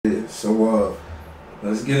So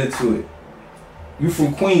let's get into it. You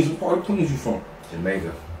from Queens? What part of Queens you from?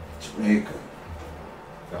 Jamaica. Jamaica.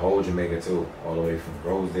 The whole Jamaica too, all the way from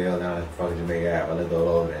Rosedale down to fucking Jamaica Ave. I lived all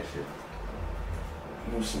over that shit.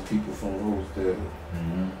 I know some people from Rosedale.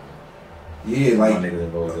 Mm-hmm. Yeah, like my niggas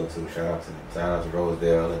in Rosedale too. Shout out to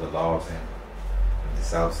Rosedale. I live in Lawson, the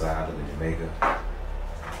South Side of Jamaica.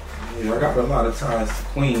 Yeah, I got a lot of ties to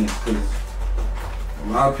Queens because a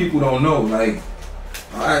lot of people don't know. Like,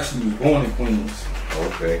 I actually was born in Queens.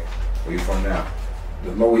 Okay, where you from now?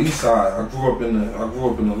 The Lower East Side. I grew up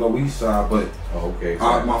in the Lower East Side, but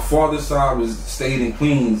my father's side stayed in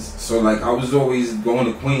Queens. So like I was always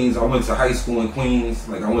going to Queens. I went to high school in Queens.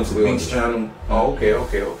 Like I went to Beach Channel. Oh,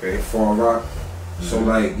 okay. Far Rock. Mm-hmm. So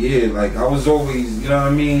like yeah, like I was always, you know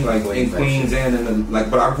what I mean, like in Queens and in the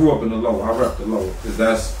but I grew up in the Low. I rep the Low because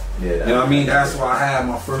that's you know what I mean. That's where I had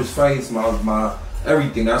my first fights, my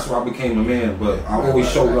everything. That's why I became a man. But I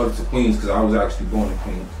always showed love to Queens because I was actually born in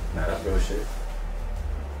Queens. Nah, that's real shit.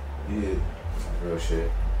 Yeah. That's real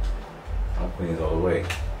shit. I'm Queens all the way.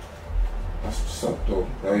 That's what's up though.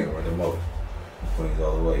 Like, we're the most. I'm Queens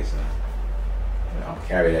all the way, son. I'm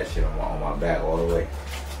carry that shit on my back all the way.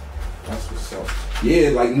 That's what's up. Yeah,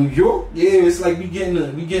 like New York, yeah, it's like we getting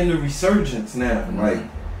the resurgence now. Mm-hmm. Like,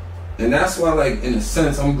 and that's why, like, in a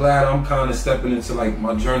sense, I'm glad I'm kind of stepping into like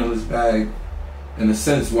my journalist bag in a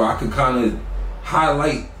sense where I could kind of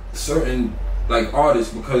highlight certain like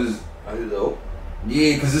artists because I know.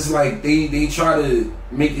 Yeah, because it's like they try to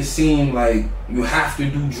make it seem like you have to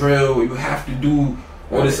do drill or you have to do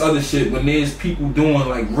all this other shit when there's people doing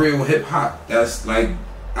like real hip hop that's like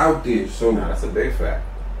out there. So that's a big fact.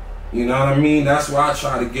 You know what I mean? That's why I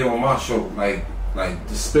try to get on my show, like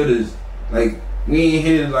the spitters. Like we ain't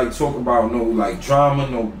here to like talk about no like drama,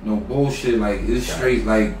 no bullshit. Like it's straight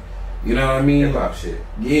like, you know what I mean? Hip hop shit.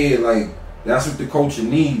 Yeah, like that's what the culture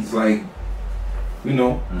needs. Like, you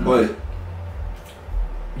know, but.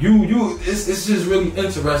 It's just really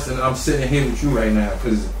interesting that I'm sitting here with you right now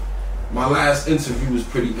because my last interview was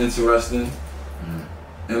pretty interesting,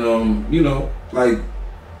 and you know, like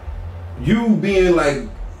you being like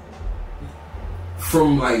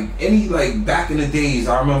from like any like back in the days,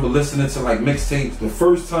 I remember listening to like mixtapes. The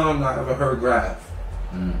first time I ever heard Grafh,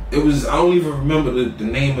 it was I don't even remember the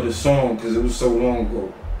name of the song because it was so long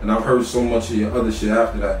ago, and I've heard so much of your other shit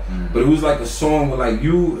after that. But it was like a song with like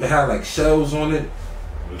it had like shells on it.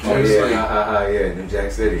 Oh yeah, yeah, New Jack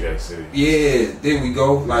City. Yeah, there we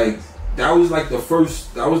go. Like that was the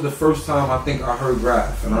first time I think I heard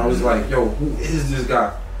Grafh, and I was like, yo, who is this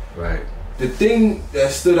guy? Right. The thing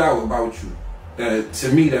that stood out about you, that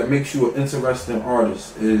to me that makes you an interesting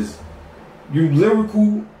artist, is you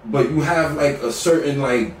lyrical, but you have like a certain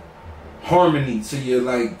like harmony to your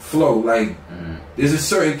like flow. Like there's a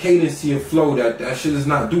certain cadence to your flow that shit is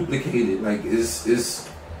not duplicated. Like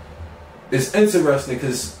it's interesting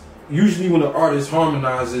because usually when an artist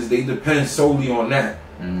harmonizes, they depend solely on that.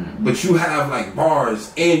 But you have like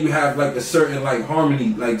bars and you have like a certain like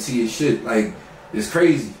harmony like to your shit. Like it's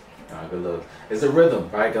crazy. Good look. It's a rhythm,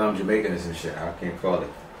 right? Because I'm Jamaican and some shit. I can't call it.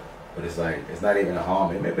 But it's like, it's not even a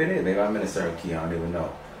harmony. Maybe it is. Maybe I'm in a certain key. I don't even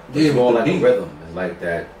know. Yeah, it's more like a rhythm. It's like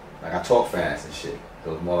that. Like I talk fast and shit.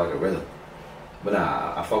 So it's more like a rhythm. But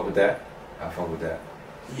nah, I fuck with that.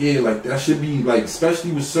 Yeah, like that should be like,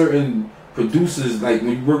 especially with certain producers, like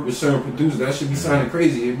when you work with certain producers, that should be sounding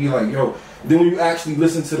crazy. It'd be like, yo, then when you actually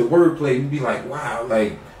listen to the wordplay, you'd be like, wow,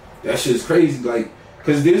 like that shit's crazy. Like,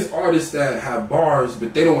 because there's artists that have bars,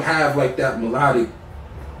 but they don't have like that melodic,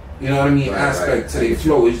 you know what I mean, aspect to their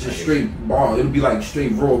flow. It's just straight bars. It'll be like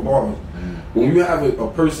straight raw bars. But when you have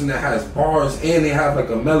a person that has bars and they have like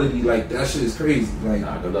a melody, like that shit is crazy. Like,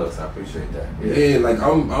 good looks. I appreciate that. Yeah, like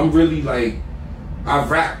I'm really like, I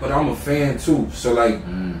rap, but I'm a fan too. So like,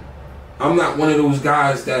 I'm not one of those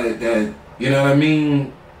guys that you know what I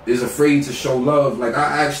mean, is afraid to show love. Like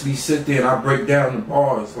I actually sit there and I break down the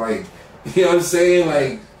bars. Like, you know what I'm saying?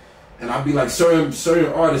 Like, and I'll be like certain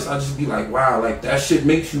artists, I just be like, wow, like that shit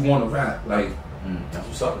makes you want to rap. Like, that's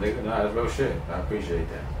what's up, nigga. Nah, that's real shit. I appreciate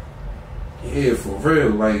that. Yeah, for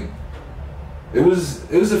real. Like, it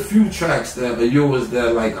was a few tracks that of yours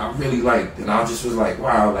that like I really liked, and I just was like,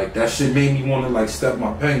 wow, like that shit made me want to like step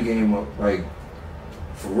my pen game up, like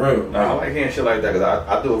for real. Like, I like hearing shit like that because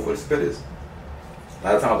I do it for the spitters. A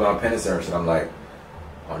lot of times when I'm penning certain shit, I'm like,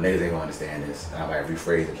 oh, niggas ain't gonna understand this. And I might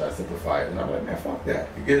rephrase it, try to simplify it, and I'm like, man, fuck that.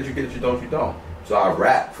 You get it, you get it. You don't, you don't. So I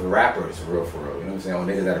rap for rappers, for real, for real. You know what I'm saying? On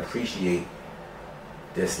niggas that appreciate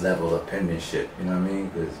this level of penmanship. You know what I mean?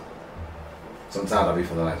 Because sometimes I'll be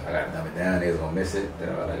feeling like I gotta dumb it down, niggas gonna miss it. Then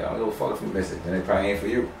I'm like, I don't give a fuck if you miss it. Then it probably ain't for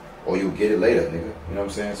you. Or you'll get it later, nigga. You know what I'm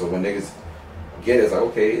saying? So when niggas get it. It's like,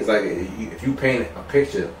 okay, it's like if you paint a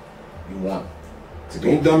picture, you want to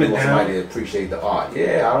be somebody to appreciate the art.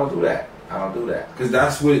 Yeah, I don't do that. Because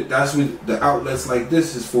that's what the outlets like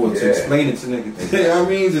this is for, to explain it to niggas. Exactly. You know what I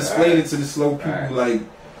mean? To explain it to the slow people, like.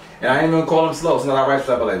 And I ain't even call them slow. So I write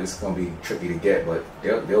stuff like this is gonna be tricky to get, but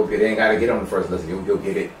they'll get. They ain't gotta get on the first listen. You'll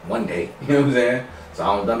get it one day. You know what I'm saying? So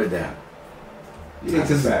I don't dumb it down. Yeah,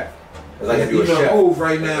 because it's like if you're a chef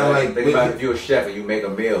right now, like think about if you're a chef and you make a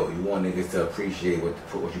meal, you want niggas to appreciate what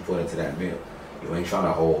you put into that meal. You ain't trying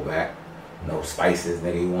to hold back. No spices,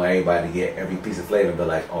 nigga. You want everybody to get every piece of flavor and be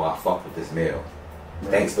like, oh, I fuck with this meal.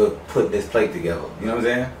 Right. Thanks for putting this plate together. You know what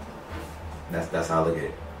I'm saying? That's how I look at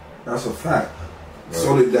it. That's a fact. Right.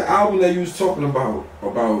 So the album that you was talking about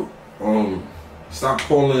stop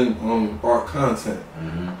calling art content.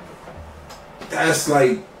 That's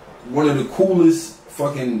like one of the coolest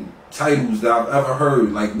fucking titles that I've ever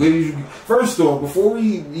heard. Like, where did you? First off, before we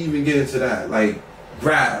even get into that, like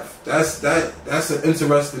Grafh. That's an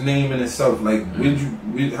interesting name in itself. Like,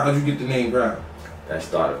 how'd you get the name Grafh? That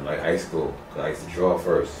started like high school. I used to draw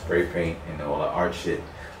first, spray paint, and all the art shit.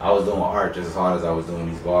 I was doing art just as hard as I was doing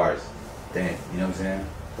these bars. Then, you know what I'm saying?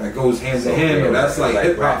 That goes hand in hand. Yeah, that's like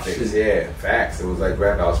hip hop shit. Yeah, facts. It was like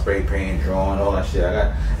graphic. I was spray painting, drawing, all that shit.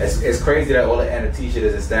 It's crazy that all the NFT shit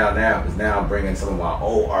is in style now. Because now I'm bringing some of my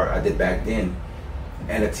old art I did back then,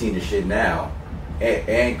 NFT the shit now,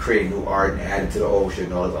 and creating new art and adding to the old shit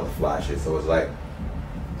and all this other fly shit. So it's like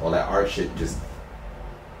all that art shit just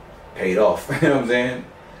paid off. You know what I'm saying?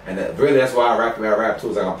 And really, that's why I rap too.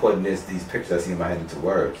 Is like I'm putting these pictures I see in my head into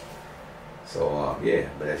words. So yeah,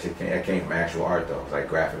 but that shit came from actual art though. It's like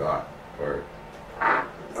graphic art. Word.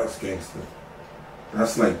 That's gangster.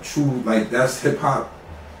 That's like true. Like that's hip hop.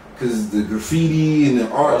 Cause the graffiti and the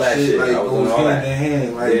art shit like goes hand in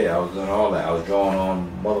hand. Like, yeah, I was doing all that. I was drawing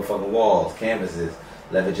on motherfucking walls, canvases,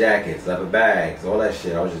 leather jackets, leather bags, all that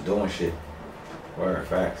shit. I was just doing shit. Word,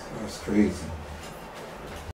 facts. That's crazy.